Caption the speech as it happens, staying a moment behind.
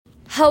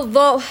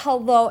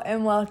Hello,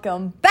 and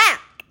welcome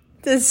back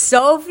to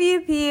Sophie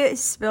P.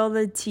 Spill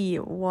the Tea.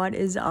 What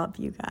is up,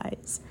 you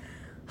guys?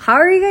 How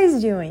are you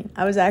guys doing?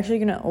 I was actually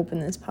going to open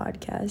this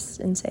podcast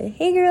and say,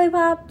 hey,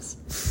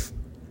 girlypops.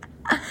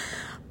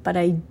 But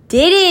I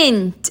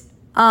didn't.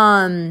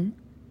 Oh,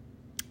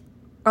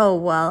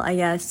 well, I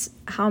guess.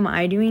 How am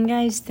I doing,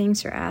 guys?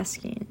 Thanks for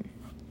asking.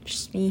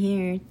 Just me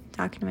here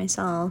talking to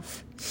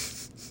myself.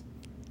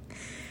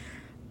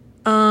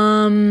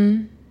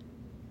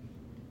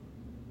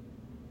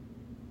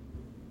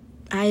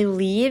 I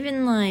leave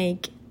in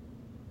like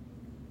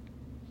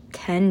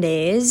 10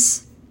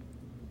 days.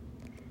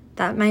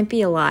 That might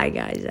be a lie,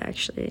 guys,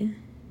 actually.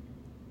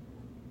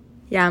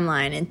 Yeah, I'm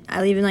lying.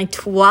 I leave in like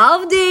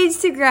 12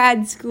 days to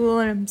grad school,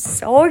 and I'm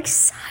so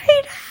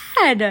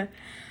excited.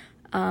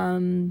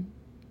 But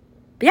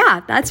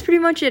yeah, that's pretty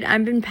much it.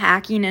 I've been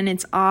packing, and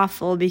it's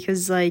awful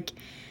because, like,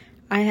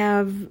 I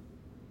have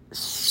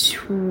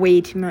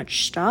way too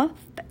much stuff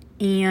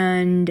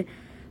and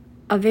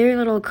a very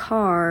little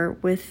car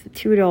with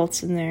 2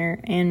 adults in there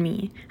and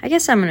me. I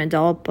guess I'm an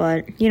adult,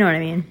 but you know what I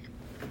mean.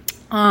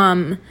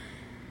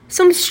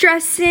 So I'm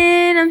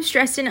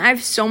stressing. I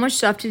have so much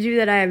stuff to do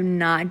that I have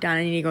not done.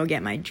 I need to go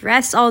get my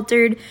dress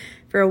altered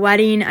for a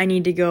wedding. I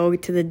need to go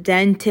to the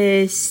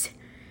dentist.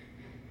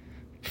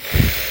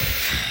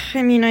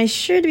 I mean, I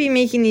should be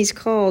making these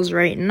calls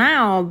right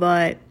now,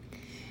 but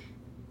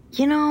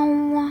you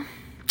know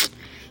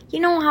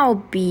how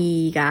it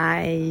be,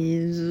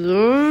 guys.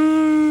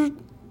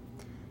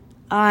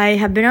 I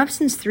have been up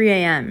since 3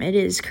 a.m. It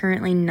is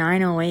currently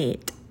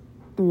 9:08.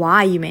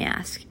 Why, you may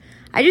ask?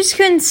 I just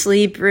couldn't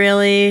sleep,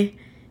 really.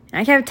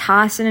 I kept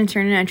tossing and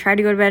turning. I tried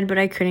to go to bed, but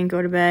I couldn't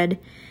go to bed.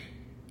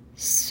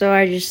 So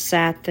I just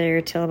sat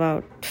there till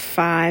about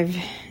 5.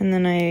 And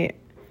then I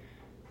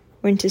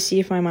went to see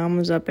if my mom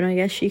was up, and I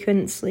guess she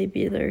couldn't sleep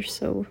either.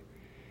 So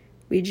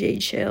we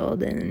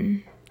chilled,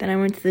 and then I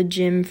went to the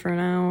gym for an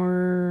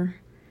hour.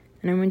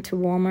 And I went to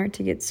Walmart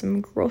to get some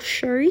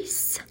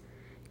groceries.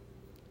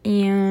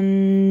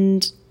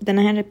 And then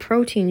I had a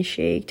protein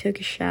shake, took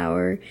a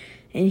shower,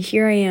 and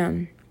here I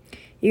am.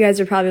 You guys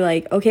are probably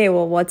like, okay,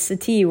 well, what's the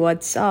tea?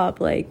 What's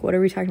up? Like, what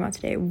are we talking about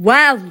today?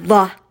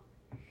 Well,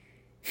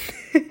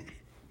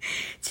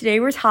 today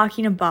we're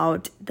talking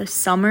about the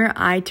Summer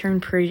I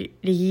Turned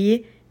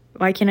Pretty,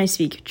 why can't I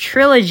speak,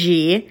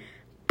 trilogy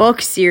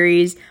book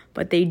series,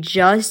 but they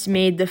just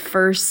made the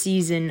first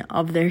season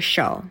of their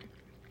show.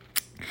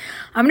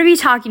 I'm going to be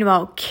talking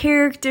about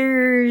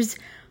characters,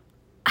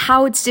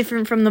 how it's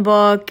different from the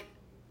book,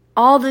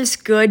 all this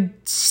good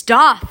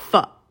stuff.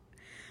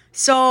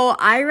 So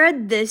I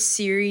read this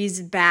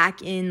series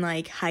back in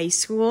like high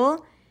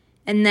school,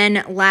 and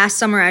then last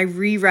summer I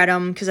reread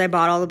them because I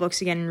bought all the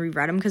books again and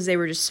reread them because they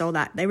were just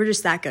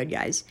that good,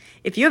 guys.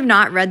 If you have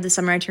not read the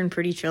Summer I Turned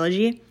Pretty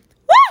trilogy,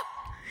 woo!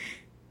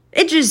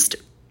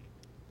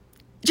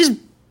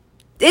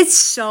 It's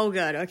so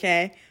good,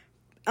 okay?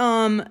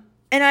 And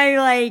I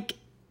like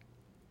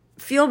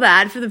feel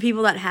bad for the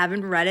people that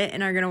haven't read it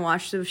and are going to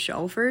watch the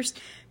show first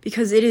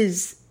because it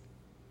is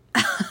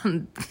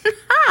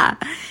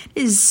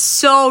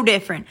so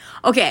different.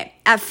 Okay,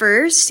 at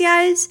first,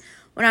 guys,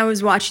 when I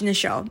was watching the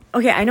show,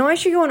 okay, I know I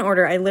should go in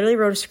order. I literally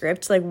wrote a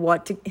script, like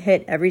what to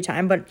hit every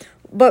time, but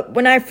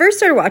when I first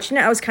started watching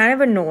it, I was kind of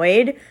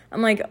annoyed.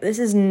 I'm like, this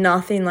is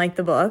nothing like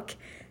the book.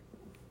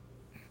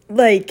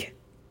 Like,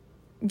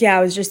 yeah,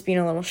 I was just being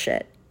a little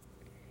shit.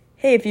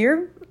 Hey,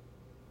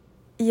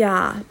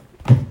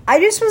 I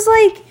just was,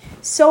 like,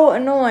 so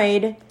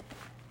annoyed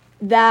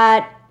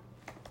that,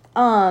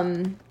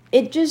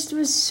 it just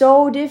was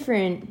so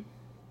different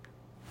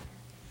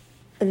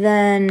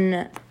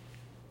than,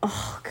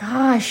 oh,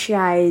 gosh,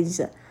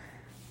 guys.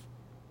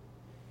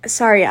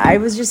 Sorry, I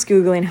was just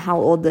Googling how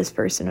old this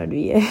person would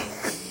be.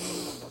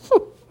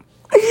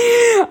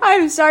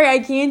 I'm sorry, I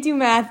can't do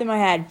math in my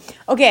head.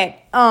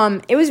 Okay,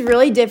 it was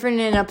really different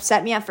and it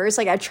upset me at first.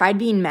 Like, I tried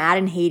being mad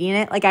and hating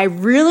it. Like, I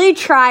really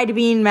tried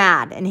being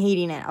mad and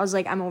hating it. I was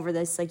like, I'm over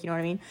this, like, you know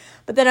what I mean?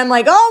 But then I'm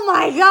like, oh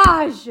my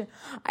gosh,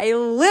 I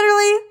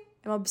literally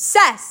am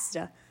obsessed.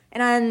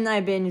 And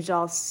I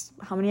binged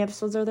how many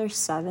episodes are there?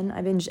 7?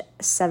 I binged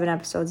 7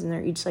 episodes, and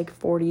they're each like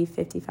 40,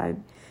 55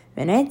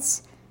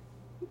 minutes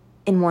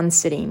in one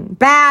sitting.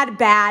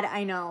 Bad,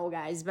 I know,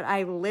 guys, but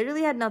I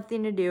literally had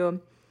nothing to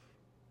do.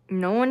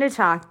 No one to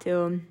talk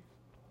to.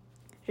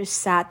 Just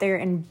sat there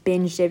and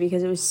binged it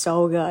because it was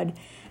so good.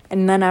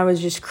 And then I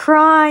was just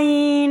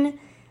crying.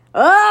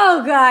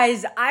 Oh,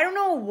 guys, I don't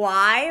know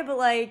why, but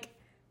like,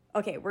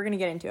 okay, we're going to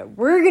get into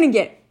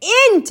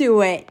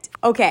it.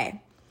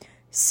 Okay,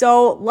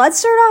 so let's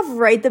start off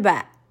right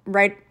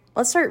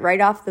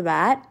off the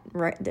bat.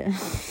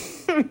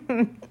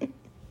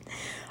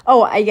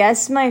 Oh, I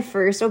guess my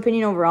first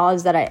opinion overall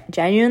is that I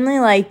genuinely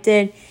liked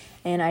it,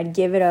 and I'd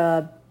give it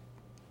a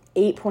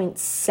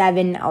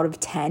 8.7 out of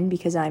 10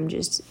 because I'm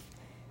just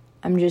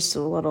a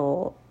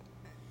little,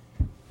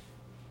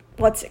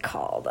 what's it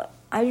called?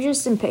 I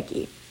just am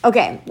picky.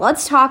 Okay,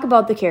 let's talk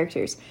about the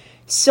characters.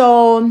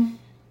 So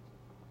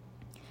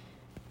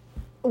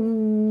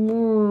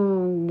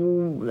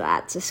Ooh,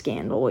 that's a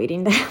scandal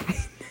waiting to happen.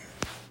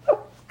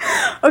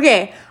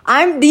 Okay,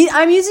 I'm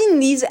using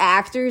these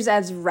actors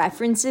as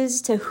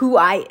references to who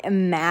I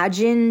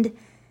imagined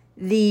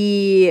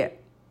the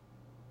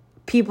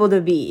people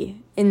to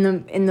be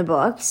in the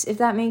books, if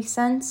that makes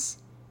sense.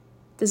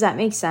 Does that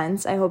make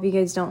sense? I hope you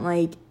guys don't,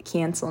 like,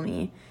 cancel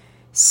me.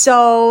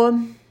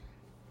 So,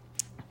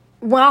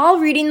 while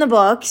reading the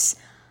books,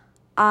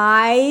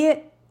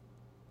 I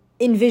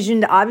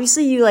envisioned,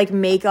 obviously, you, like,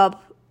 make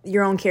up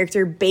your own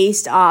character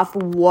based off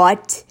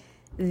what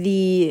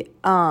the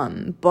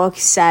book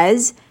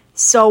says.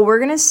 So we're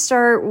gonna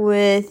start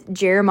with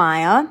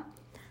Jeremiah.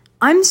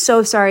 I'm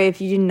so sorry if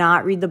you did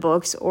not read the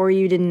books or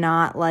you did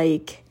not,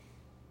 like,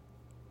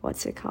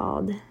 what's it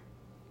called,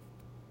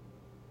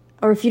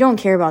 or if you don't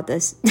care about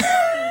this.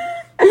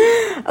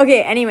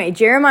 Okay, anyway,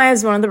 Jeremiah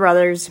is one of the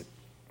brothers.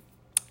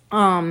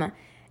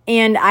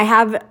 And I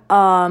have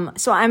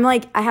so I'm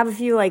like, I have a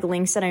few, like,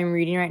 links that I'm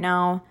reading right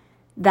now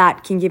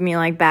that can give me,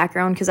 like,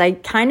 background, because I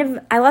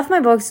left my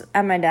books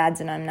at my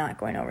dad's and I'm not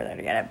going over there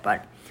to get it,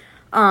 but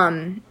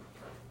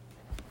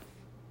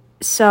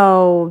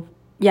so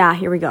yeah,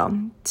 here we go.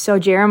 So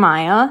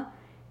Jeremiah,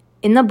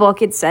 in the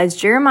book it says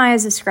Jeremiah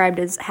is described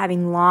as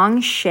having long,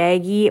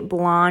 shaggy,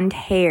 blonde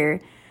hair,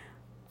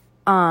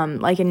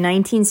 like a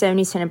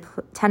 1970s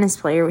tennis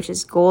player, which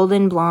is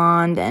golden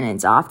blonde, and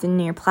it's often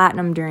near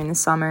platinum during the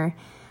summer.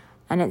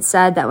 And it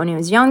said that when he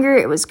was younger,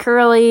 it was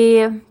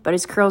curly, but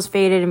his curls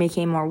faded and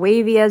became more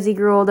wavy as he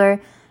grew older.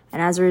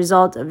 And as a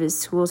result of his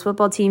school's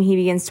football team, he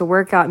begins to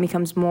work out and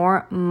becomes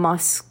more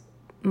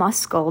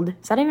muscled.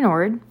 Is that even a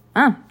word?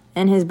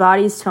 And his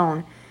body's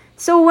tone.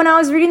 So when I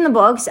was reading the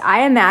books,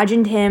 I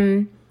imagined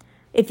him,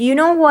 if you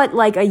know what,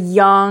 like, a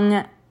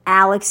young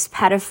Alex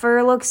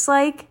Pettyfer looks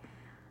like,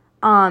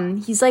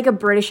 he's like a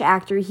British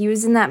actor. He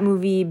was in that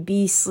movie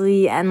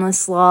Beastly,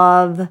 Endless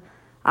Love,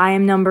 I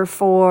Am Number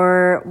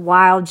 4,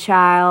 Wild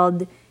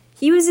Child.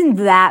 He was in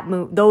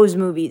those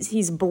movies.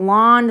 He's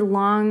blonde,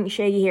 long,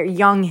 shaggy hair.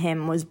 Young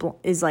him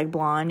is like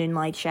blonde and,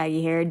 like,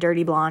 shaggy hair,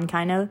 dirty blonde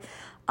kind of.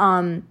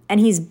 And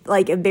he's,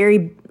 like,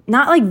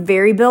 not, like,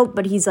 very built,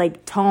 but he's,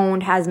 like,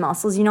 toned, has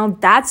muscles, you know.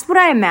 That's what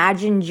I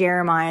imagine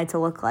Jeremiah to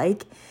look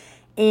like.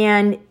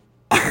 And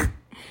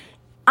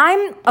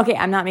I'm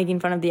not making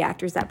fun of the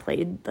actors that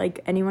played, like,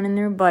 anyone in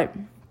there, but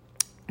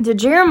the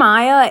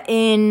Jeremiah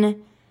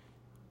in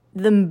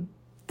the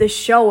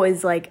show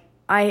is, like,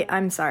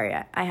 I'm sorry,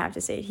 I have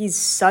to say it. He's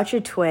such a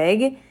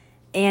twig,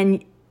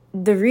 and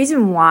the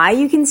reason why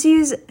you can see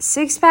his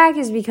six-pack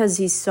is because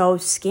he's so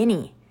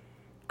skinny.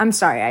 I'm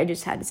sorry, I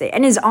just had to say it.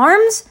 And his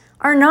arms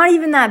are not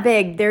even that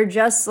big. They're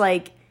just,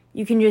 like,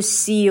 you can just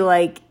see,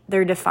 like,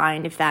 they're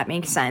defined, if that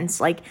makes sense.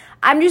 Like,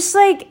 I'm just,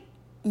 like,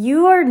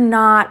 you are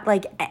not,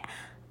 like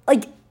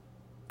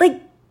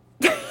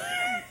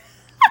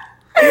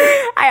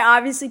I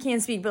obviously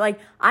can't speak, but, like,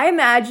 I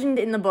imagined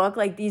in the book,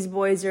 like, these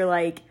boys are,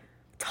 like,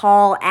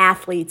 tall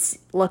athletes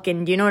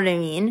looking, do you know what I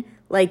mean?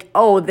 Like,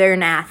 oh, they're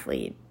an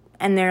athlete,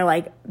 and they're,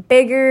 like,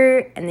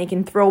 bigger, and they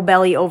can throw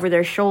belly over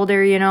their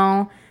shoulder, you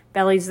know?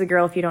 Belly's the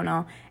girl, if you don't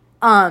know.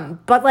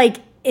 But, like,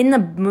 in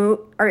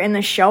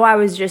the show, I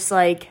was just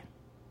like,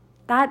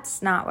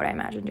 that's not what I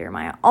imagined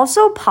Jeremiah.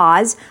 Also,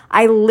 pause.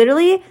 I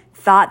literally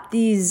thought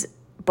these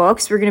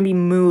books were going to be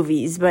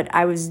movies, but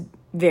I was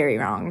very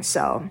wrong,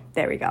 so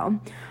there we go.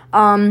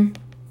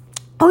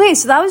 Okay,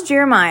 so that was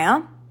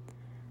Jeremiah.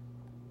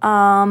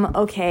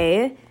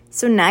 Okay,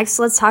 so next,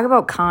 let's talk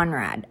about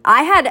Conrad.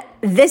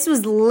 This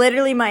was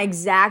literally my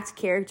exact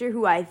character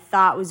who I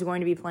thought was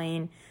going to be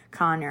playing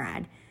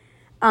Conrad.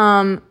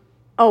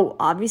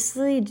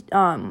 Obviously,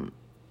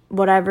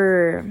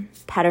 whatever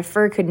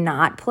Pettyfer could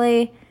not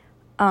play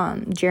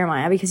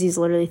Jeremiah because he's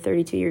literally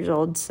 32 years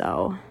old,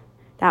 so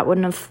that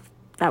wouldn't have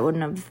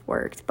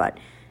worked.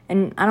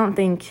 And I don't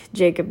think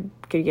Jacob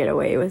could get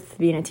away with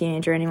being a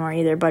teenager anymore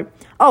either. But,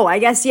 I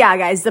guess, yeah,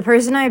 guys, the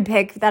person I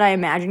picked that I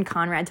imagined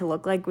Conrad to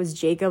look like was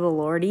Jacob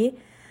Elordi.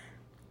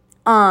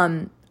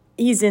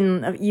 He's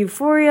in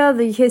Euphoria,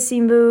 The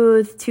Kissing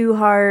Booth, Two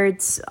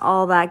Hearts,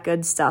 all that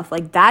good stuff.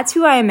 Like, that's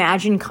who I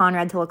imagined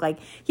Conrad to look like.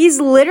 He's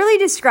literally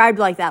described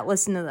like that.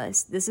 Listen to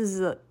this. This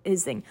is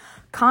his thing.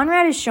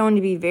 Conrad is shown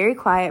to be very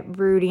quiet,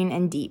 brooding,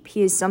 and deep.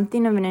 He is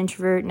something of an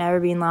introvert, never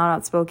being loud,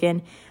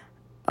 outspoken.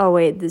 Oh,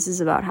 wait, this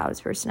is about how his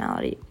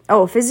personality.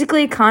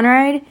 Physically,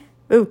 Conrad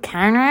is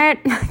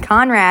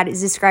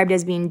described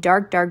as being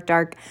dark,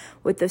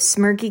 with a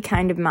smirky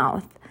kind of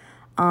mouth.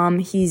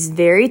 He's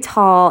very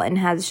tall and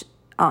has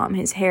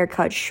his hair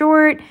cut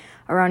short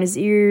around his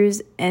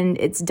ears, and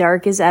it's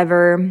dark as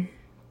ever.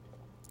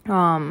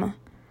 And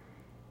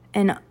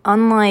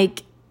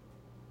unlike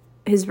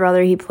his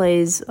brother, he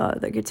plays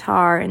the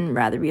guitar and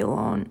Rather Be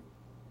Alone.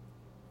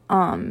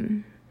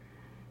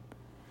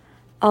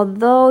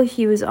 Although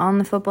he was on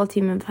the football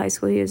team of high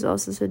school, he is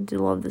also said to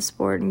love the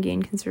sport and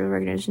gain considerable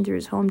recognition through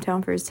his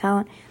hometown for his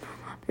talent.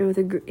 Blah,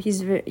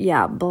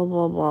 blah,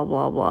 blah,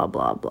 blah, blah,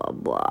 blah, blah,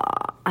 blah.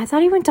 I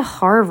thought he went to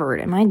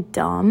Harvard. Am I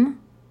dumb?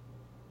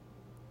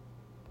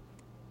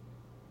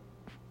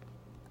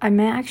 I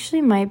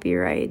might be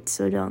right,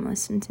 so don't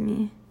listen to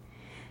me.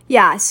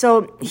 Yeah,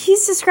 so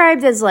he's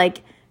described as, like,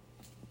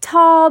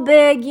 tall,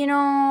 big, you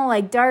know,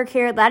 like, dark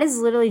hair. That is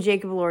literally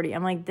Jacob Elordi.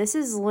 I'm like, this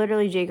is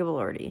literally Jacob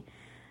Elordi.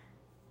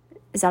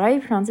 Is that how you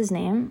pronounce his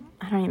name?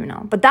 I don't even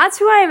know. But that's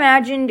who I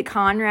imagined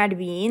Conrad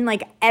being.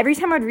 Like, every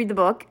time I'd read the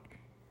book,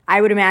 I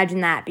would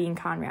imagine that being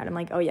Conrad. I'm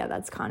like, oh, yeah,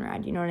 that's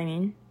Conrad. You know what I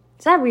mean?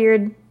 Is that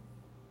weird? Am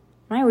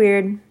I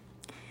weird?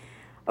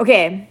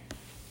 Okay.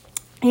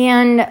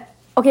 And,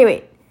 okay,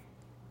 wait.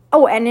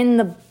 Oh, and in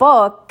the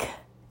book,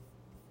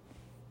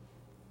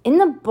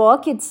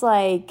 it's,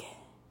 like,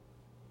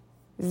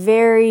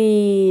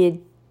 very,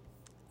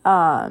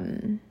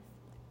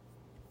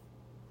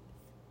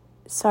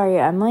 sorry,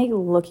 I'm, like,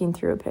 looking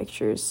through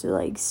pictures to,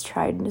 like,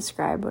 try and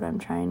describe what I'm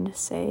trying to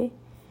say.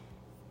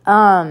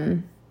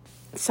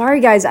 Sorry,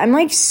 guys, I'm,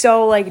 like,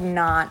 so, like,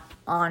 not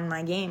on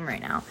my game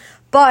right now.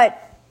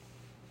 But,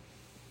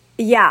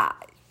 yeah.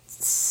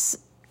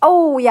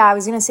 Oh, yeah, I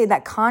was going to say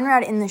that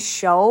Conrad in the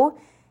show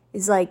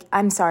is, like,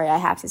 I'm sorry, I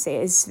have to say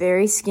it, is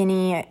very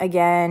skinny,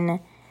 again,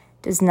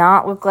 does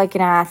not look like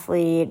an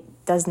athlete,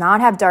 does not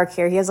have dark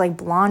hair. He has, like,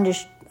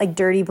 blondish, like,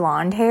 dirty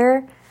blonde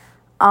hair.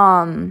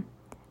 And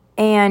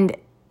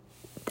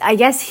I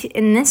guess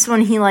in this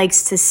one, he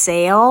likes to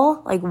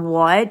sail. Like,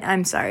 what?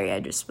 I'm sorry. I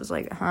just was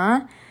like,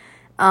 huh?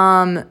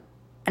 And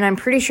I'm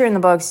pretty sure in the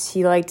books,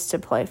 he likes to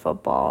play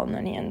football, and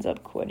then he ends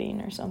up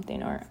quitting or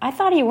something. Or I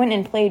thought he went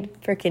and played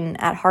freaking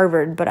at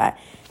Harvard, but am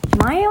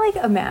I, like,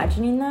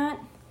 imagining that?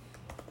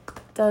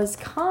 Does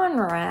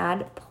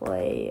Conrad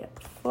play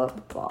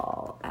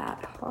football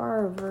at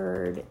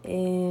Harvard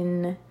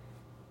in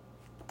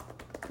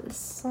the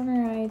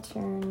summer I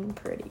turn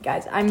pretty?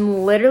 Guys,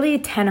 I'm literally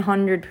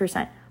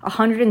 100%,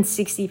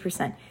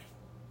 160%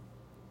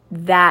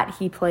 that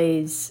he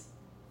plays.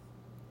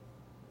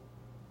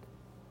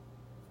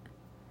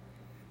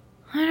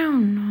 I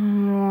don't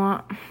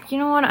know. You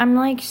know what? I'm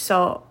like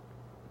so...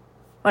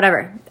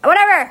 Whatever.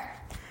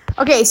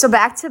 Okay, so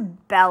back to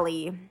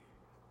Belly.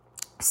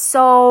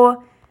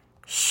 So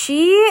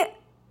she...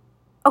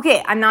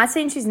 Okay, I'm not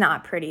saying she's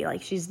not pretty.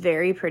 Like, she's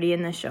very pretty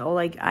in the show.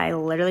 Like, I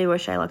literally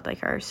wish I looked like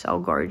her. So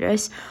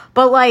gorgeous.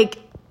 But, like,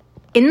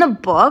 in the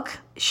book,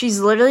 she's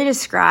literally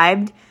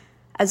described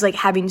as, like,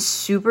 having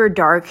super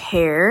dark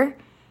hair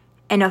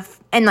and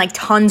like,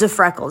 tons of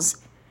freckles.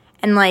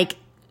 And, like,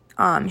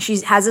 she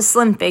has a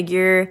slim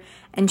figure,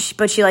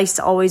 but she likes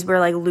to always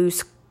wear, like,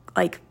 loose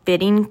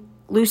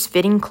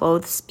fitting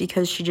clothes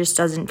because she just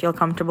doesn't feel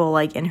comfortable,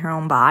 like, in her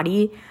own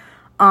body.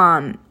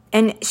 And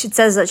she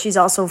says that she's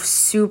also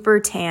super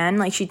tan,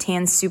 like she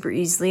tans super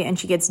easily, and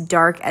she gets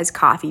dark as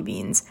coffee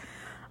beans.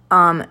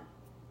 So,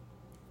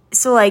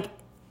 like,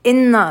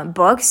 in the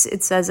books,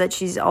 it says that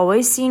she's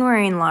always seen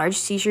wearing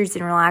large t-shirts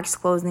and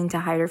relaxed clothing to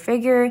hide her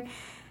figure.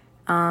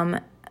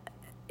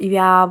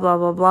 Yeah, blah,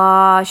 blah,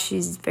 blah.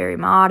 She's very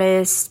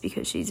modest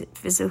because she's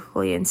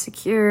physically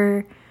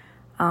insecure.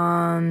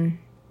 Blah,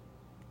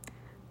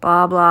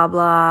 blah,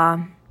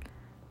 blah.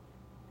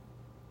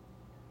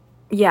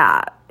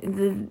 Yeah,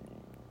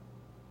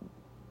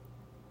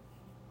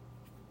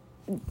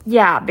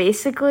 yeah,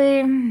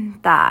 basically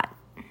that.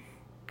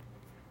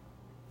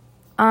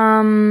 And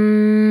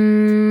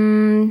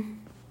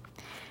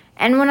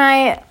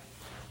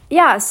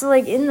so,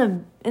 like, in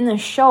the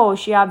show,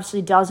 she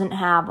obviously doesn't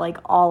have, like,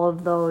 all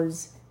of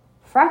those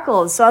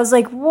freckles. So I was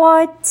like,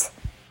 what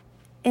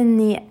in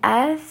the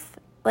F?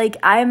 Like,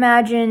 I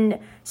imagined,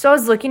 so I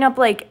was looking up,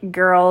 like,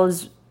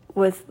 girls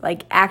with,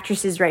 like,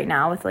 actresses right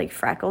now with, like,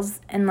 freckles,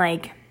 and,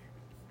 like,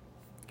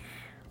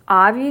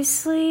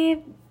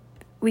 obviously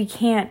we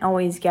can't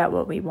always get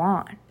what we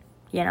want,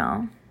 you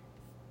know?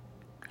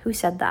 Who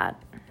said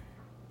that?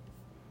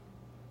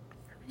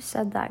 Who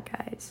said that,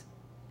 guys?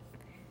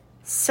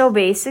 So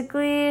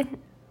basically,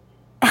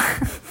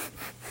 I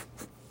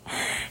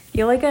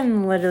feel like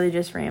I'm literally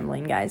just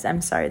rambling, guys.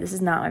 I'm sorry, this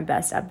is not my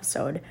best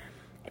episode.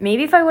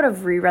 Maybe if I would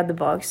have reread the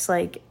books,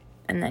 like,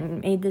 and then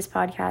made this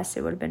podcast,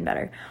 it would have been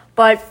better.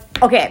 But,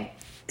 okay,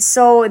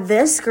 so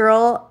this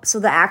girl, so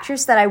the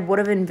actress that I would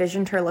have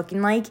envisioned her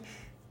looking like,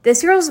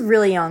 this girl's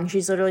really young.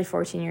 She's literally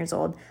 14 years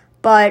old.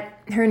 But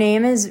her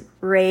name is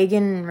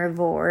Reagan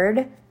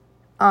Revord.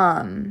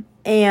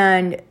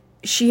 And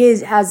she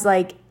has,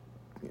 like,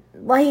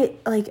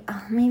 light, like,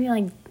 maybe,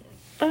 like,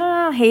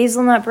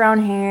 hazelnut brown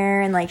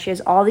hair. And, like, she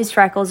has all these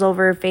freckles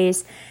over her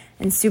face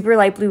and super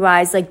light blue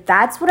eyes. Like,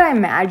 that's what I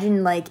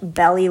imagined, like,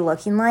 Belly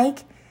looking like.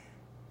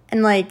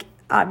 And, like,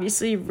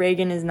 obviously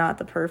Reagan is not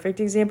the perfect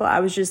example.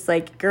 I was just,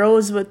 like,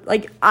 girls with,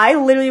 like, I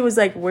literally was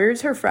like,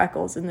 where's her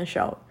freckles in the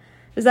show?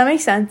 Does that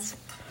make sense?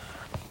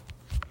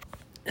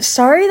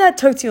 Sorry that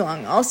took too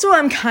long. Also,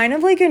 I'm kind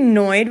of, like,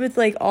 annoyed with,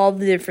 like, all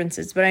the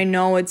differences. But I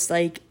know it's,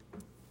 like,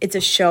 it's a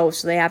show,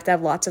 so they have to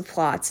have lots of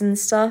plots and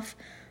stuff.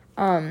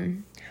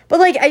 But,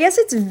 like, I guess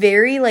it's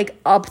very, like,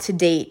 up to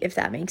date, if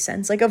that makes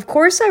sense. Like, of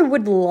course I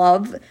would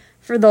love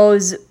for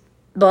those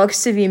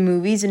books to be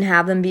movies and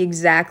have them be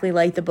exactly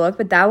like the book,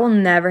 but that will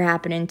never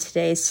happen in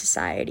today's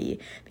society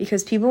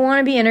because people want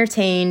to be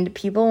entertained.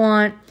 People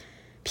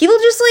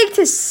just like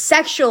to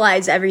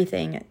sexualize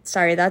everything.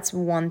 Sorry, that's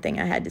one thing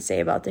I had to say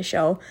about the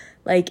show.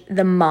 like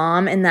the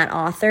mom and that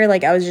author.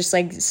 Like I was just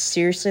like,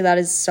 seriously, that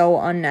is so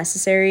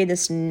unnecessary.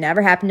 This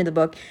never happened to the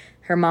book.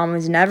 Her mom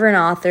was never an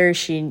author.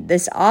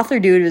 This author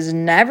dude was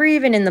never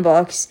even in the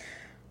books.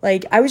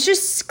 Like I was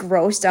just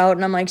grossed out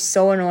and I'm like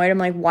so annoyed. I'm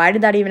like, why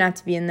did that even have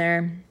to be in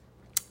there?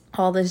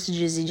 All this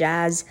jizzy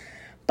jazz.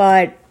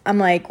 But I'm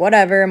like,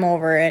 whatever, I'm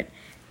over it.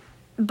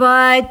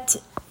 But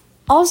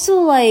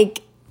also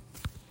like,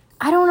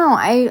 I don't know.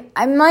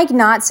 I'm like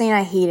not saying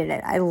I hated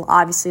it. I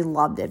obviously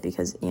loved it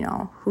because, you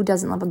know, who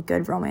doesn't love a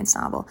good romance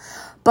novel?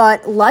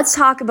 But let's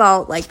talk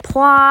about like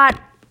plot,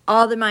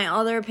 my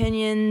other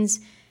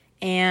opinions,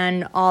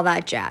 and all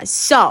that jazz.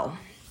 So,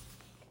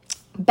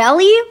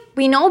 Belly,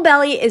 we know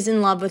Belly is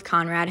in love with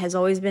Conrad, has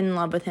always been in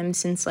love with him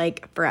since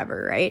like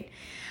forever, right?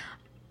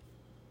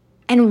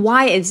 And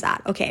why is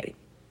that? Okay.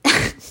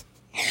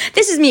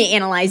 This is me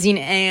analyzing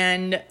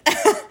and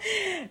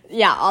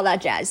yeah, all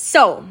that jazz.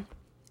 So,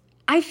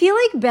 I feel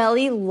like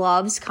Belly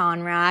loves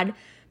Conrad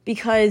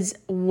because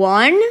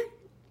one,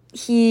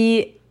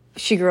 she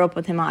grew up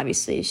with him,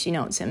 obviously. She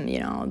knows him, you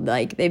know,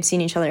 like they've seen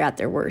each other at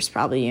their worst,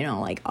 probably, you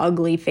know, like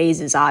ugly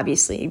phases,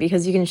 obviously,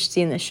 because you can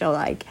see in the show,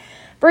 like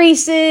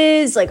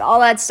braces, like all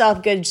that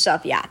stuff, good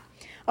stuff. Yeah.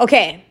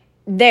 Okay.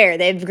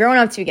 They've grown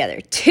up together.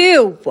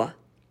 2,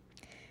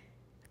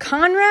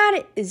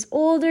 Conrad is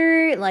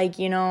older, like,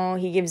 you know,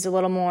 he gives a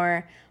little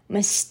more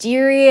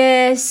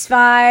mysterious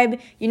vibe.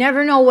 You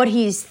never know what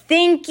he's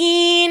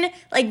thinking.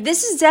 Like,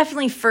 this is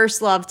definitely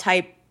first love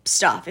type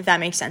stuff, if that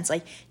makes sense.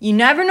 Like, you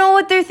never know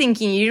what they're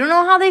thinking. You don't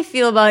know how they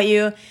feel about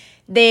you.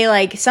 They,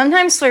 like,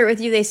 sometimes flirt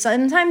with you. They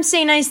sometimes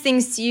say nice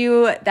things to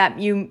you that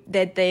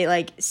they,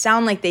 like,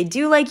 sound like they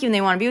do like you and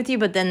they want to be with you,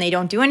 but then they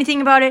don't do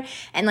anything about it.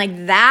 And,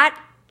 like, that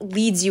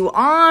leads you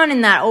on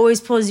and that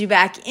always pulls you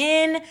back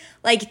in.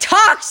 Like,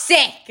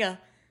 toxic!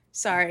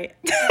 Sorry.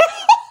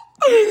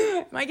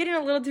 Am I getting a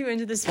little too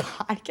into this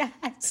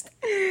podcast?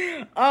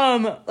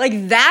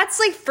 Like that's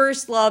like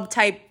first love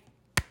type,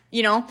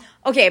 you know?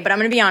 Okay, but I'm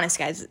gonna be honest,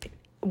 guys.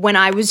 When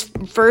I was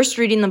first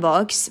reading the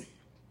books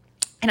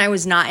and I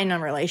was not in a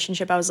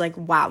relationship, I was like,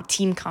 wow,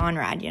 Team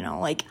Conrad, you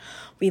know? Like,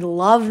 we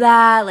love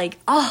that. Like,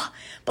 oh,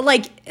 but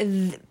like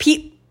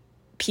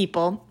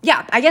people,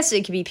 yeah, I guess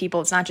it could be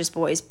people. It's not just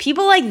boys.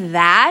 People like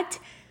that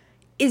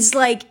is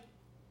like,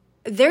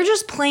 they're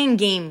just playing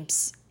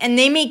games. And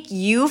they make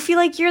you feel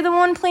like you're the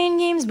one playing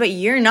games, but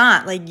you're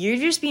not. Like, you're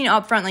just being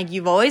upfront. Like,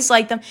 you've always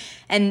liked them.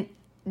 And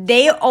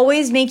they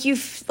always make you,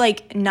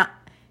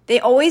 they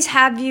always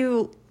have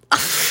you,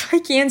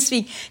 I can't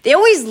speak. They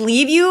always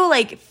leave you,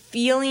 like,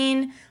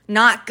 feeling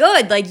not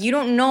good. Like, you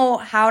don't know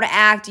how to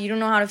act. You don't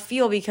know how to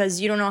feel because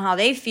you don't know how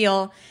they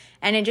feel.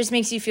 And it just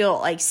makes you feel,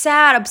 like,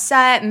 sad,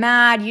 upset,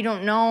 mad. You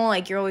don't know.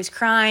 Like, you're always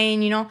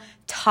crying, you know.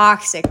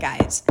 Toxic,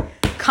 guys.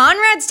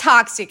 Conrad's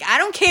toxic. I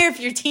don't care if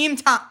you're Team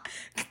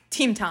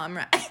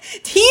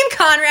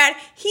Conrad,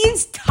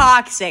 he's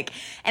toxic.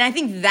 And I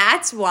think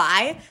that's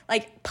why,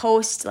 like,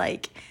 post,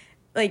 like,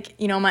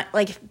 you know, my,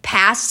 like,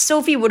 past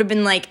Sophie would have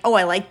been like, oh,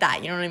 I like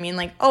that. You know what I mean?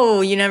 Like,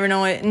 oh, you never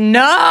know it.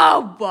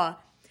 No!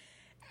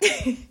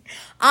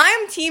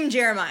 I'm Team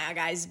Jeremiah,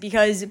 guys,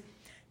 because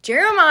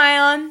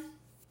Jeremiah,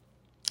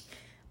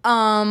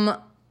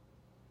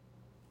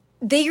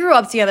 they grew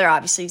up together,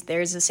 obviously.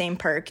 There's the same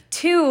perk.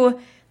 2,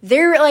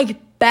 they're, like,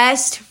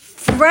 best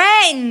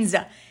friends.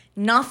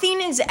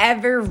 Nothing is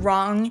ever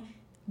wrong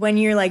when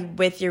you're, like,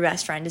 with your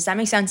best friend. Does that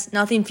make sense?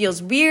 Nothing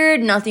feels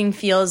weird. Nothing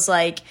feels,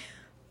 like,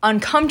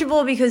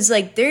 uncomfortable because,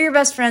 like, they're your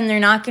best friend. They're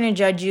not going to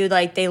judge you.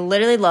 Like, they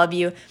literally love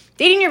you.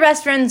 Dating your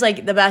best friend's,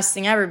 like, the best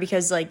thing ever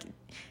because, like,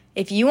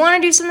 if you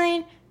want to do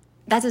something,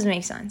 that doesn't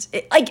make sense.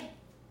 Like,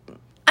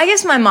 I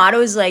guess my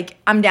motto is, like,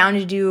 I'm down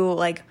to do,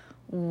 like,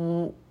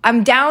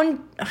 I'm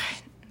down.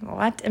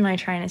 What am I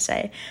trying to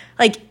say?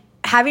 Like,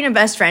 having a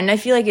best friend, I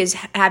feel like, is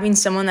having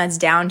someone that's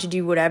down to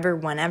do whatever,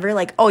 whenever.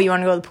 Like, oh, you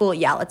want to go to the pool?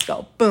 Yeah, let's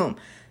go. Boom.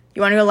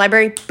 You want to go to the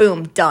library?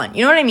 Boom. Done.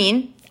 You know what I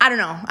mean? I don't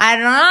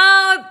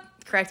know.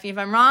 Correct me if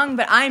I'm wrong,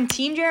 but I'm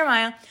Team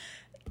Jeremiah.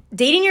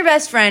 Dating your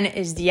best friend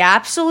is the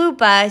absolute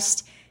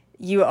best.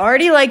 You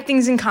already like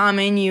things in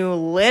common. You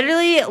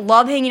literally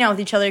love hanging out with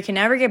each other. Can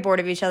never get bored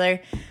of each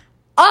other.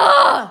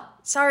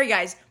 Sorry,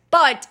 guys.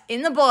 But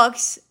in the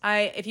books,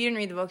 if you didn't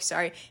read the books,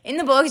 sorry. In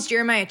the books,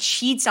 Jeremiah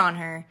cheats on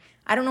her.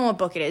 I don't know what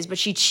book it is, but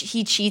he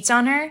cheats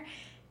on her,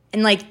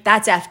 and, like,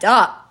 that's effed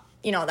up.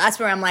 You know, that's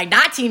where I'm, like,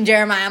 not Team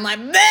Jeremiah. I'm like,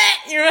 meh,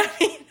 you know what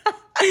I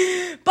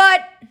mean?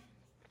 But,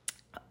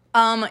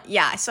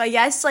 yeah, so I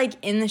guess, like,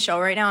 in the show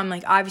right now, I'm,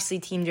 like, obviously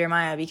Team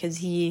Jeremiah because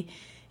he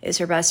is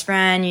her best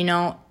friend, you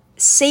know,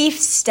 safe,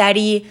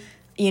 steady,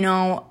 you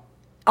know,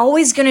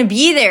 always gonna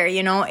be there,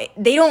 you know.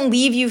 They don't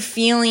leave you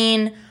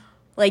feeling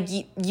like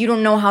you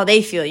don't know how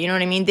they feel, you know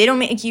what I mean? They don't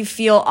make you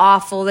feel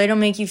awful. They don't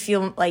make you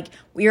feel like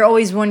you're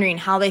always wondering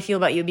how they feel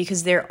about you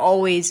because they're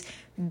always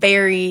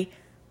very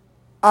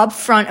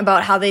upfront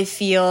about how they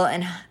feel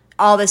and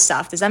all this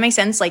stuff. Does that make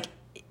sense? Like,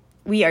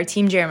 we are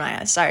Team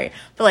Jeremiah, sorry.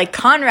 But, like,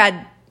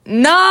 Conrad,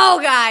 no,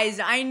 guys,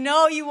 I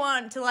know you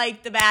want to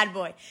like the bad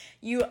boy.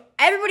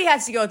 Everybody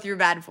has to go through a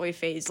bad boy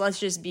phase. Let's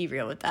just be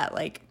real with that.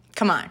 Like,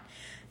 come on.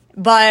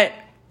 But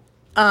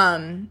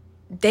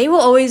they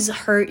will always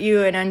hurt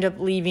you and end up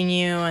leaving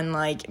you and,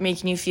 like,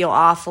 making you feel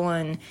awful,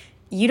 and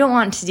you don't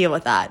want to deal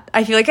with that.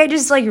 I feel like I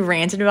just, like,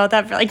 ranted about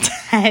that for, like,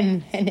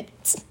 10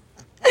 minutes.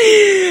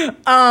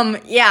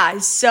 Yeah,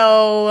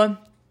 so,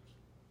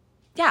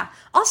 yeah.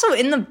 Also,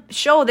 in the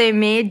show, they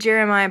made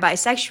Jeremiah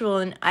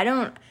bisexual, and I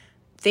don't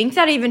think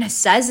that even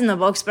says in the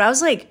books, but I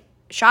was, like,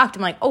 shocked.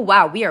 I'm like, oh,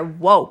 wow, we are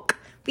woke.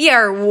 We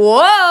are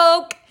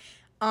woke!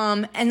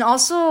 And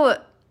also,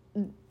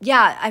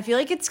 yeah, I feel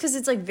like it's because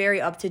it's, like,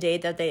 very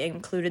up-to-date that they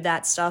included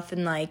that stuff,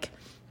 and, like,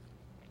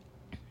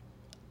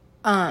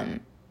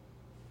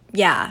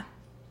 yeah.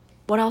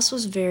 What else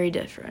was very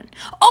different?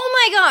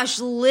 Oh, my gosh,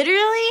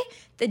 literally,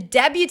 the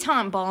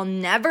debutante ball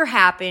never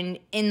happened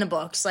in the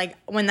books. Like,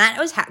 when that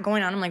was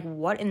going on, I'm like,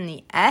 what in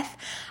the F?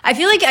 I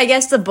feel like, I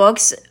guess the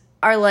books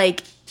are,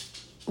 like,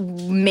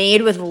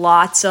 made with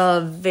lots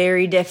of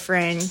very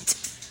different,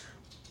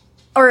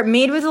 or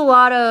made with a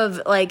lot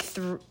of, like,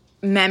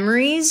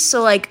 memories.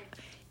 So, like,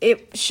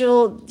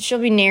 she'll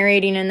be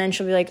narrating, and then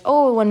she'll be like,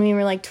 oh, when we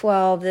were, like,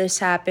 12, this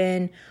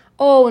happened.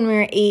 Oh, when we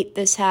were 8,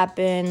 this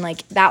happened.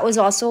 Like, that was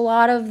also a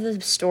lot of the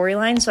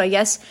storyline. So I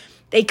guess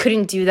they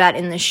couldn't do that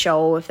in the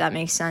show, if that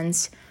makes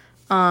sense.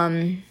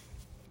 And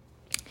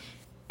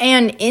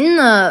in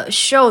the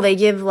show, they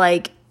give,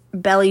 like,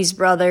 Belly's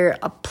brother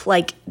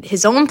like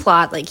his own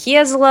plot. Like, he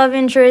has a love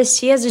interest,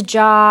 he has a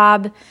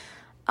job,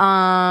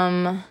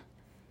 all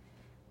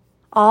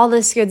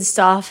this good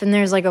stuff. And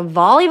there's, like, a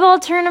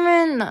volleyball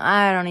tournament.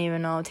 I don't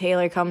even know.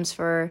 Taylor comes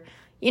for,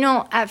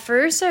 at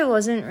first I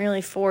wasn't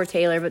really for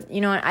Taylor, but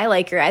you know what? I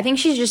like her. I think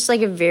she's just,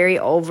 like, a very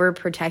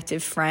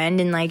overprotective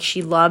friend, and, like,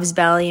 she loves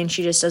Belly, and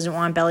she just doesn't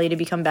want Belly to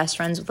become best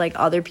friends with, like,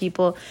 other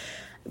people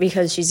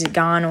because she's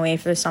gone away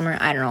for the summer.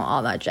 I don't know,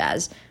 all that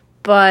jazz.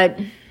 But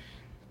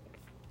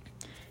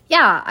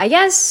yeah, I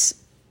guess,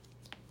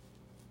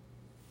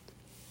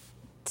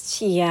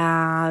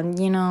 yeah,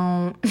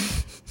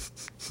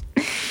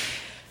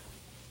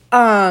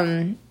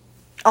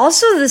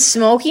 also, the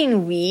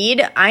smoking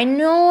weed, I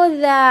know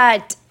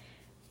that,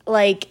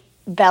 like,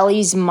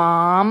 Belly's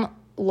mom,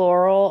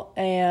 Laurel,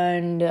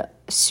 and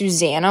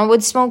Susanna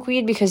would smoke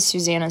weed because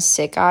Susanna's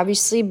sick,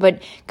 obviously,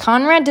 but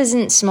Conrad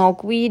doesn't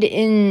smoke weed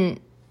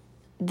in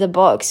the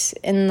books.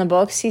 In the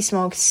books, he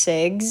smokes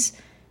cigs,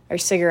 or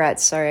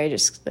cigarettes, sorry, I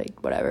just,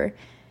 like, whatever.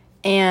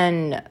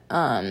 And,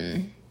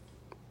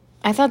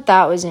 I thought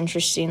that was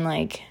interesting,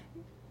 like,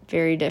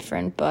 very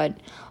different, but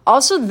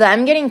also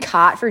them getting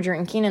caught for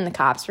drinking and the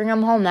cops bring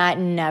them home, that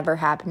never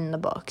happened in the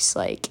books.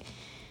 Like,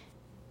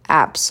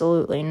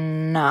 absolutely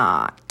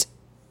not.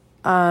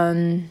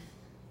 Oh,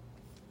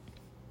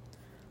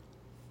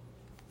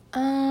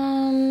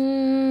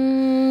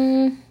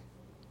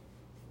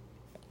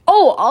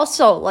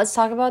 also, let's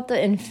talk about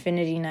the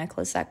infinity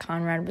necklace that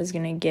Conrad was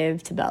going to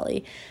give to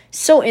Belly.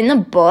 So in the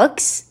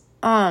books,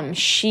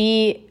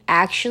 she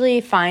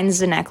actually finds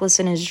the necklace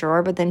in his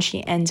drawer, but then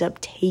she ends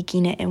up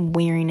taking it and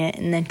wearing it,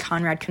 and then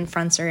Conrad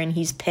confronts her and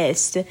he's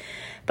pissed.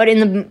 But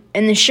in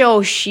the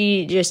show,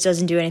 she just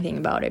doesn't do anything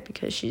about it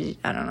because she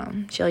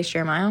likes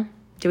Jeremiah.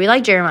 Do we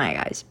like Jeremiah,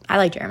 guys? I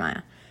like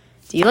Jeremiah.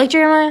 Do you like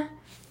Jeremiah?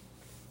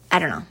 I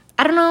don't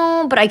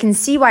know, but I can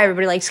see why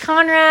everybody likes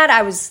Conrad.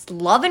 I was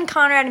loving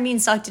Conrad and being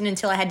sucked in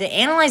until I had to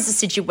analyze the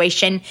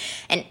situation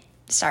and,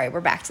 sorry,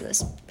 we're back to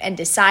this, and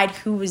decide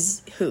who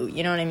was who,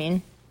 you know what I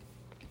mean?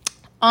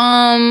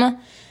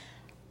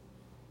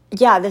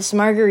 Yeah, this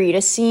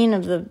margarita scene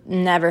of the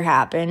never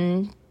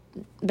happened.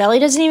 Belly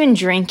doesn't even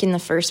drink in the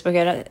first book.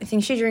 I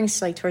think she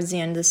drinks, like, towards the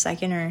end of the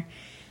second or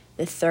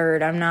the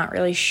third. I'm not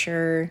really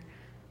sure.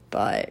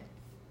 But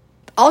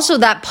also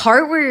that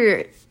part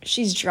where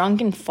she's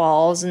drunk and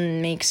falls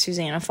and makes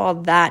Susanna fall,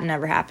 that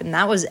never happened.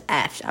 That was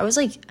effed. I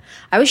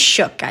was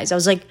shook, guys. I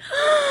was like,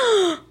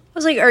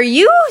 are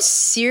you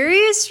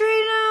serious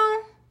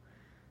right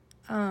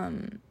now?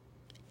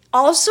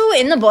 Also,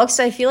 in the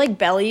books, I feel like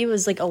Belly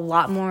was, like, a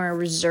lot more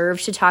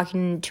reserved to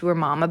talking to her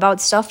mom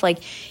about stuff. Like,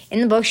 in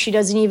the books, she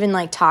doesn't even,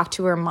 like, talk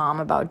to her mom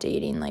about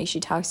dating. Like,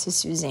 she talks to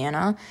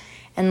Susanna.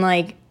 And,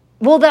 like,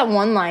 well, that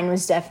one line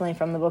was definitely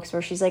from the books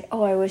where she's like,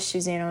 oh, I wish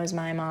Susanna was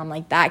my mom.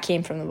 Like, that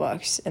came from the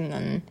books. And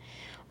then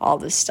all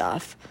this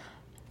stuff.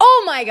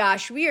 Oh, my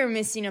gosh, we are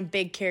missing a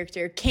big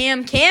character.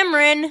 Cam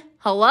Cameron.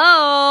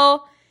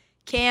 Hello.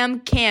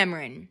 Cam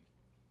Cameron.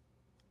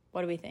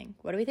 What do we think?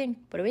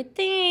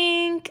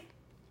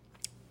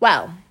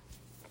 Well,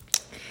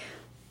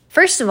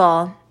 first of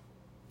all,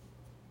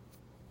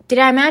 did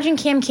I imagine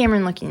Cam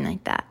Cameron looking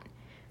like that?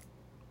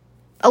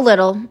 A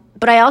little,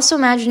 but I also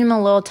imagine him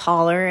a little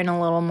taller and a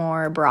little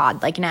more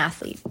broad, like an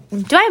athlete.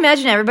 Do I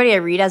imagine everybody I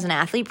read as an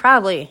athlete?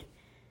 Probably.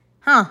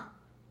 Huh.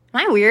 Am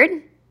I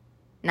weird?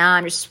 Nah,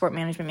 I'm just a sport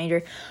management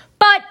major.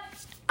 But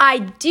I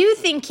do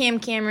think Cam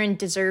Cameron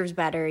deserves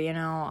better,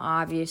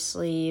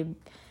 obviously.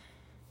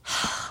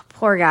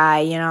 Poor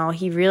guy,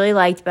 he really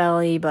liked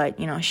Belly, but,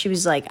 she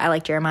was like, I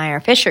like Jeremiah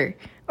Fisher,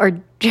 or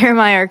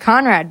Jeremiah or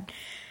Conrad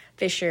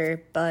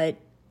Fisher, but,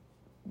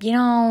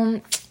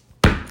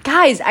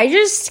 guys, I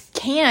just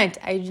can't.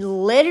 I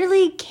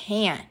literally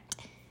can't.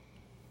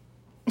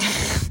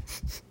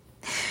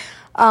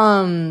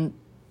 Oh,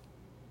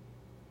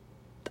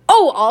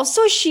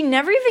 also, she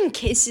never even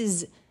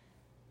kisses,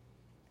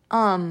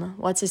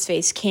 what's his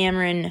face,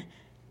 Cameron,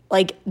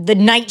 like, the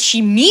night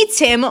she meets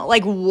him.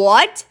 Like,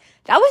 what?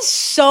 That was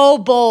so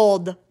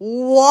bold.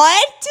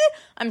 What?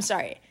 I'm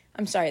sorry.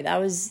 That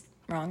was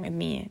wrong of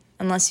me.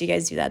 Unless you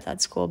guys do that,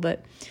 that's cool.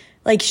 But,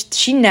 like,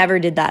 she never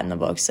did that in the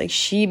books. Like,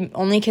 she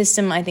only kissed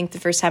him, I think, the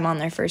first time on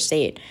their first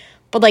date.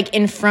 But, like,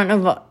 in front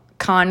of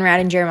Conrad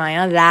and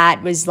Jeremiah,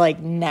 that was, like,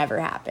 never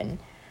happened.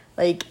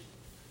 Like,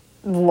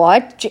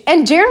 what?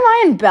 And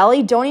Jeremiah and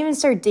Belly don't even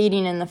start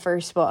dating in the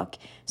first book.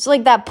 So,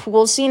 like, that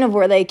pool scene of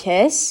where they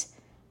kiss,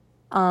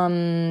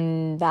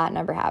 that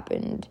never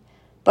happened.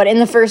 But in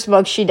the first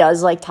book, she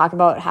does, like, talk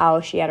about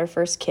how she had her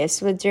first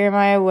kiss with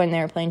Jeremiah when they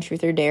were playing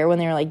Truth or Dare, when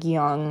they were, like,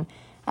 young.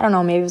 I don't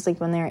know, maybe it was, like,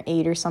 when they were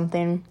 8 or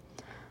something.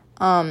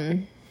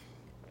 But,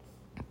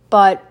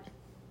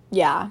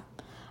 yeah.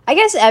 I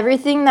guess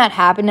everything that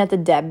happened at the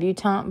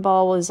debutante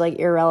ball was, like,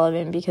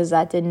 irrelevant because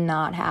that did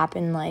not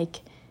happen,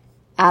 like,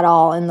 at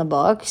all in the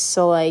books.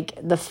 So, like,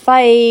 the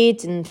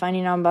fight and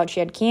finding out about she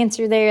had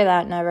cancer there,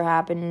 that never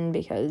happened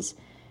because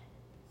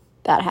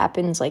that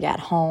happens, like, at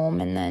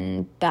home. And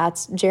then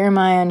that's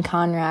Jeremiah and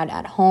Conrad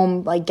at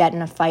home, like, get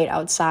in a fight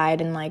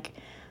outside and, like,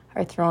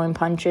 are throwing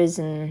punches.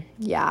 And,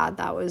 yeah,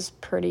 that was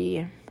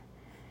pretty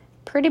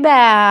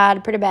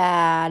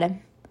bad.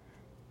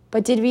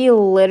 But did we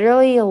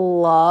literally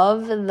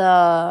love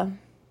the,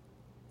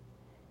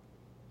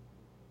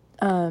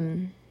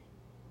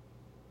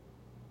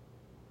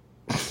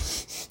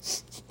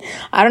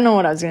 I don't know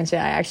what I was going to say.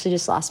 I actually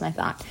just lost my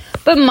thought.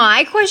 But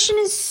my question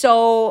is,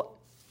 so,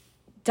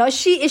 is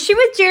she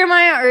with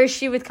Jeremiah or is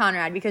she with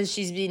Conrad? Because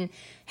she's been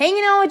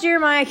hanging out with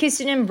Jeremiah,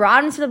 kissing him,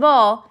 brought him to the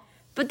ball.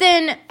 But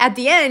then at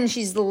the end,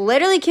 she's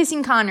literally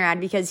kissing Conrad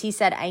because he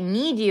said, I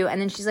need you.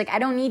 And then she's like, I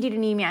don't need you to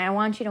need me. I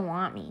want you to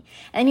want me.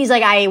 And he's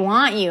like, I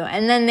want you.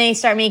 And then they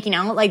start making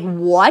out. Like,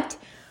 what?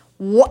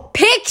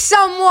 Pick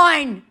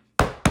someone.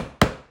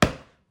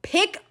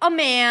 Pick a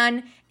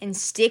man and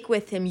stick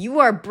with him. You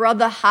are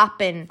brother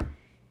hopping.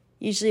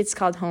 Usually it's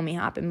called homie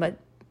hopping, but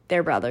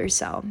they're brothers.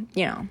 So,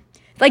 you know.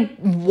 Like,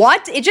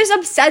 what? It just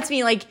upsets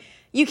me. Like,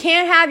 you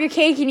can't have your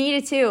cake and eat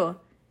it too.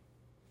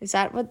 Is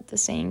that what the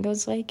saying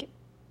goes like?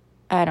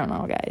 I don't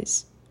know,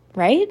 guys.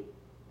 Right?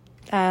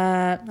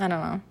 I don't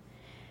know.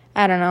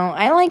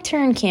 I liked her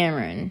and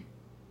Cameron.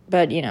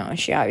 But, you know,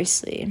 she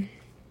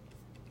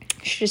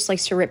just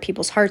likes to rip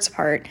people's hearts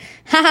apart.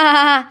 Ha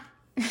ha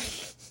ha.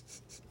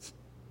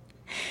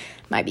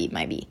 Might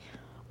be.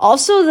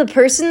 Also, the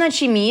person that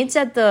she meets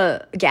at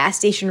the gas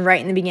station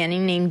right in the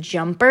beginning named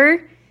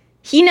Jumper,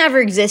 he never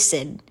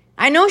existed.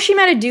 I know she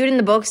met a dude in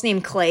the books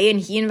named Clay, and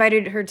he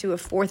invited her to a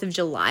 4th of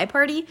July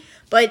party.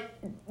 But,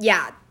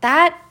 yeah,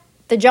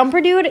 the Jumper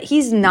dude,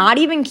 he's not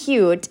even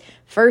cute,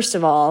 first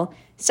of all.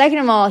 Second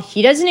of all,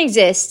 he doesn't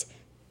exist.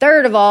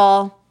 Third of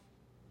all,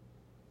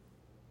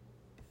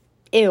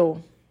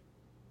 ew.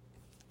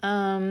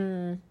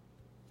 Can't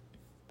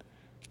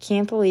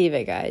believe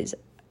it, guys.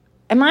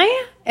 Am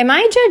I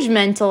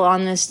judgmental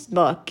on this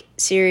book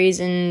series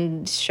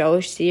and show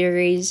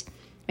series?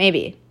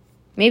 Maybe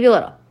a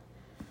little.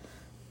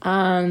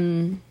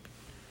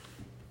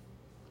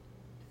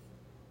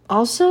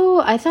 Also,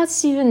 I thought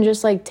Steven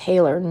just liked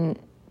Taylor,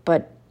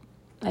 but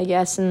I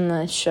guess in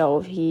the show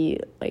he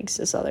likes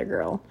this other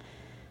girl.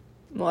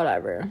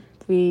 Whatever.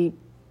 We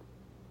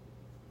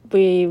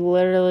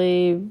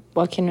literally,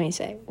 what can we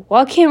say?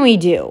 What can we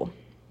do?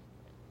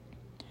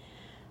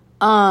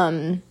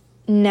 Now.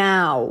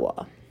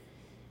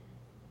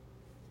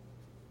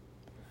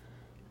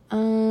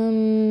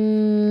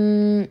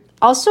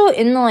 Also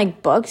in the,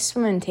 like, books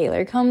when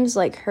Taylor comes,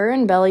 like, her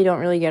and Belly don't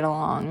really get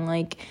along.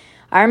 Like,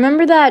 I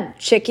remember that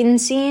chicken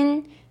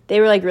scene.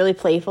 They were, like, really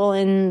playful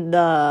in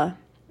the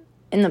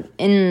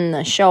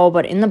show,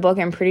 but in the book,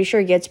 I'm pretty sure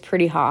it gets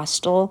pretty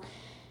hostile.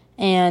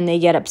 And they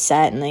get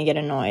upset and they get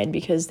annoyed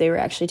because they were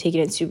actually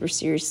taking it super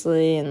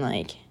seriously and,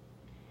 like,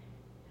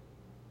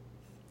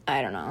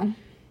 I don't know.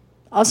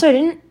 Also, I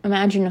didn't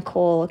imagine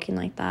Nicole looking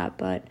like that,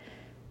 but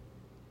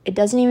it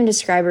doesn't even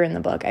describe her in the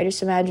book. I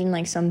just imagine,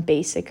 like, some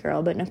basic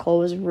girl, but Nicole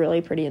was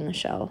really pretty in the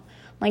show.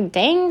 I'm like,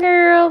 dang,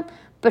 girl.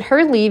 But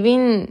her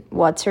leaving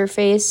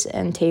What's-Her-Face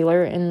and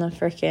Taylor in the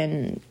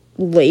freaking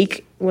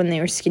lake when they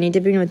were skinny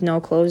dipping with no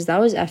clothes, that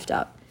was effed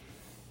up.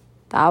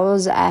 That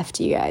was effed,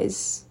 you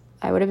guys.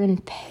 I would have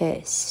been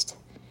pissed.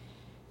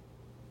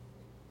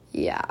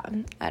 Yeah,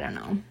 I don't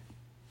know.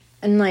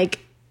 And, like,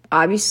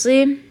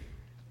 obviously,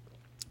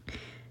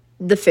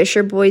 the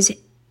Fisher boys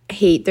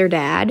hate their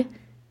dad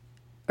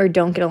or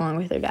don't get along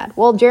with their dad.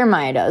 Well,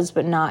 Jeremiah does,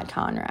 but not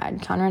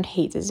Conrad. Conrad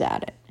hates his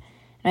dad.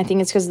 And I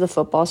think it's because of the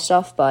football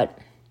stuff, but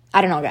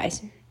I don't know,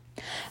 guys.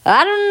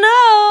 I don't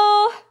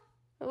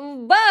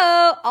know.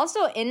 Whoa.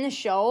 Also, in the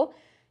show,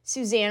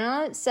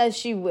 Susanna says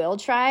she will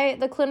try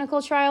the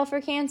clinical trial for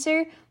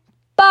cancer,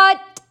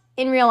 but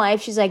in real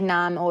life, she's like,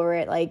 nah, I'm over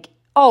it. Like,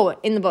 oh,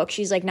 in the book,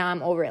 she's like, nah,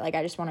 I'm over it. Like,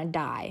 I just want to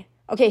die.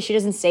 Okay, she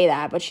doesn't say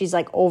that, but she's,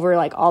 like, over,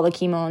 like, all the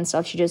chemo and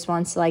stuff. She just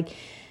wants to, like,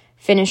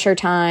 finish her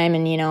time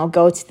and, you know,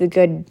 go to the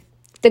good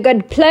The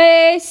Good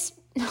Place.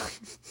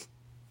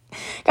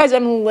 Guys,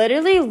 I'm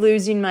literally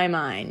losing my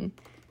mind.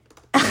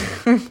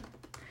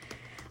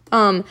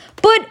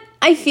 But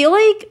I feel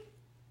like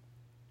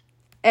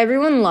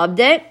everyone loved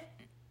it.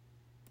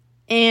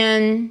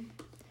 And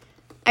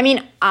I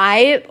mean,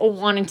 I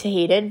wanted to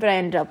hate it, but I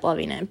ended up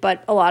loving it.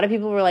 But a lot of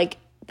people were like,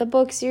 the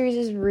book series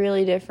is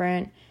really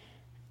different.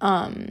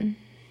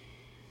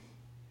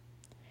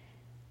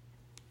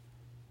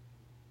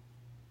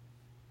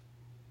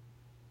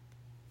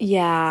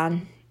 Yeah,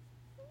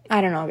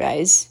 I don't know,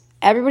 guys.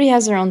 Everybody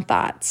has their own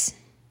thoughts.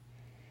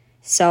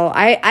 So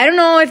I don't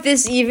know if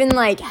this even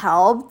like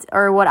helped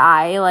or what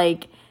I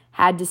like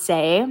had to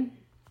say.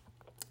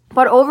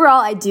 But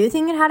overall, I do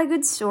think it had a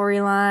good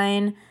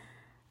storyline.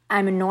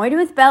 I'm annoyed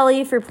with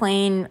Belly for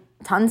playing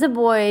tons of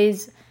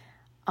boys.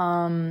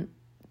 But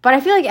I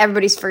feel like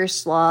everybody's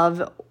first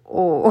love.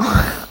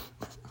 I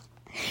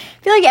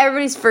feel like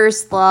everybody's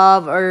first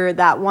love or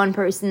that one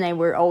person they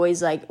were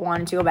always like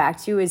wanting to go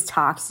back to is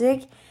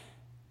toxic.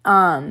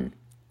 And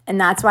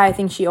that's why I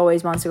think she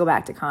always wants to go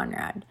back to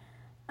Conrad.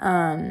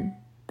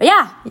 But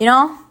yeah, you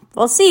know,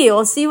 we'll see.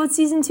 We'll see what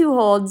season 2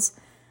 holds.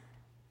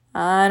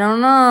 I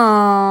don't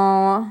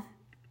know.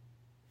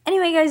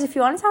 Anyway, guys, if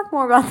you want to talk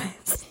more about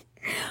this,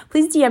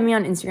 please DM me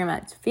on Instagram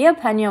at Sophia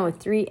Pena with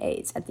 3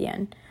 A's at the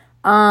end.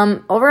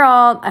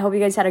 Overall, I hope you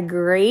guys had a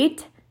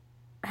great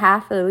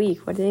half of the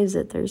week. What day is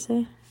it?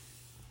 Thursday?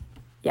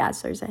 Yeah,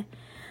 it's Thursday.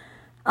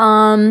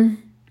 I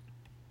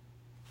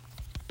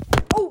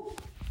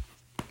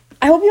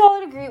hope you all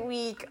had a great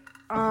week.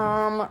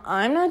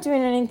 I'm not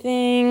doing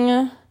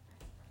anything.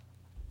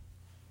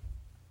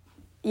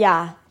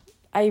 Yeah,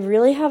 I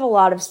really have a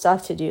lot of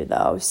stuff to do,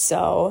 though.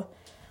 So,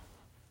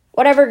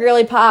 whatever,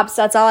 girly pops.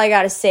 That's all I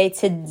got to say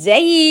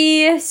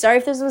today. Sorry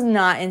if this was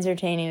not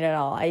entertaining at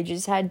all. I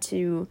just had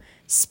to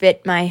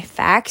spit my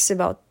facts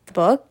about the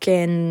book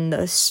and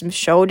the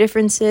show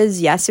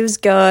differences. Yes, it was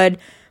good,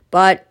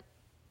 but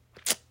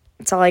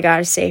that's all I got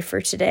to say for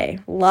today.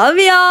 Love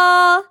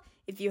y'all.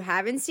 If you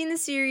haven't seen the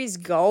series,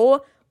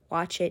 go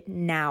watch it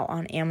now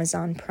on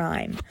Amazon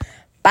Prime.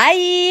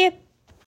 Bye.